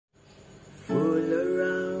fool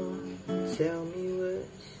around, tell me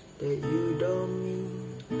words that you don't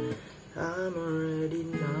mean. I'm already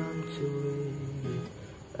numb to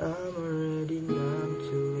it, I'm already numb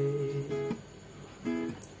to it.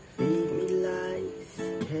 Feed me lies,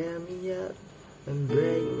 tear me up and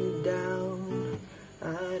break me down.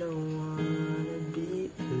 I don't wanna be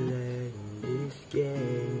playing these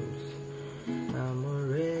games, I'm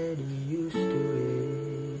already used to it.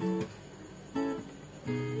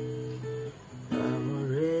 I'm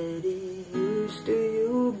already used to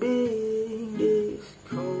you being this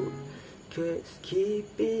cold, 'cause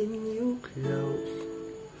keeping you close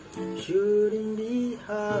shouldn't be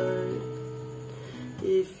hard.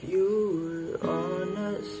 If you were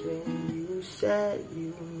honest when you said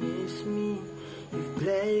you miss me, you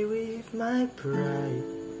play with my pride,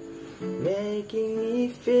 making me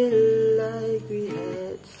feel like we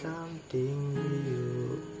had something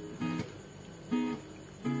real.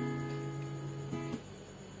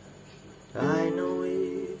 I know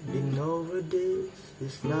we've been over this,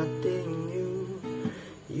 it's nothing new.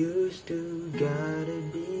 You still gotta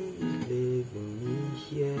be leaving me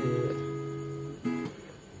here.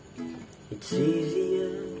 It's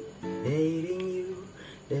easier hating you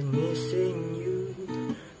than missing you,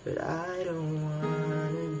 but I don't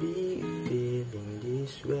wanna be feeling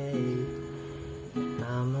this way.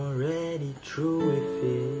 I'm already through with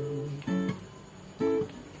it.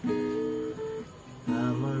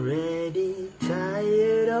 I'm already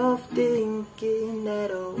tired of thinking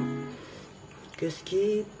at all, 'cause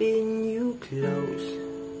keeping you close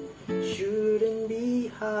shouldn't be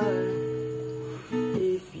hard.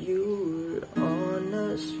 If you were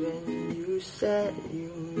honest when you said you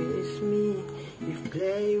miss me, you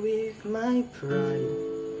play with my pride,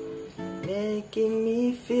 making me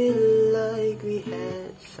feel like we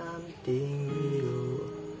had something real.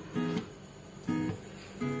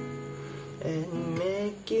 And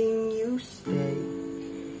making you stay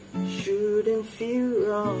shouldn't feel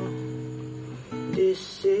wrong. This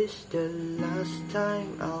is the last time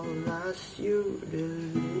I'll ask you to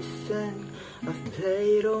listen. I've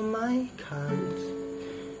played all my cards.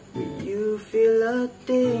 Would you feel a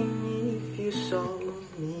thing if you saw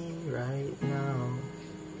me right now?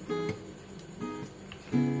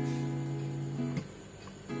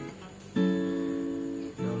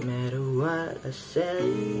 No matter what I say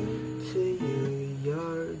to you,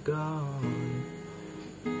 you're gone.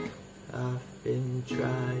 I've been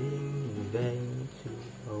trying in vain to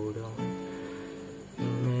hold on. No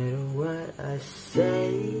matter what I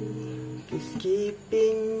say, 'cause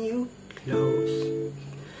keeping you close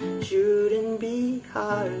shouldn't be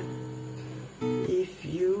hard. If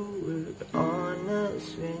you were honest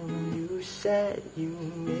when you said you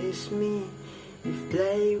miss me, you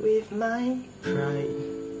play with my pride,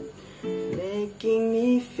 making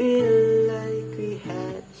me feel like we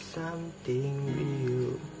had something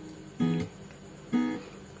real.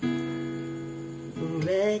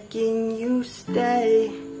 Making you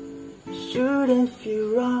stay shouldn't feel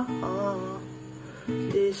wrong.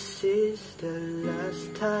 This is the last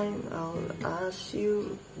time I'll ask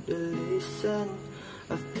you to listen.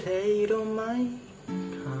 I've played all my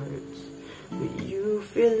cards. Would you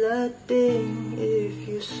feel a thing if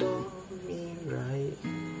you saw me right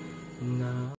now?